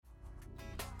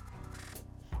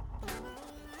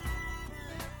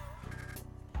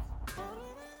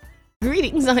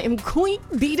Greetings, I am Queen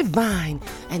Bee Divine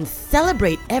and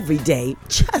celebrate every day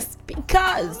just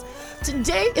because.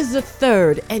 Today is the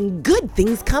third and good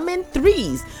things come in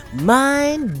threes.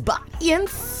 Mind, body, and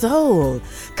soul.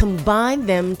 Combine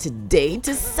them today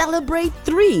to celebrate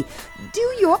three.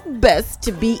 Do your best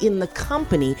to be in the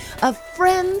company of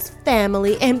friends,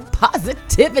 family, and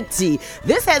positivity.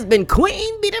 This has been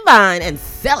Queen Bee Divine and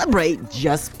celebrate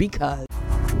just because.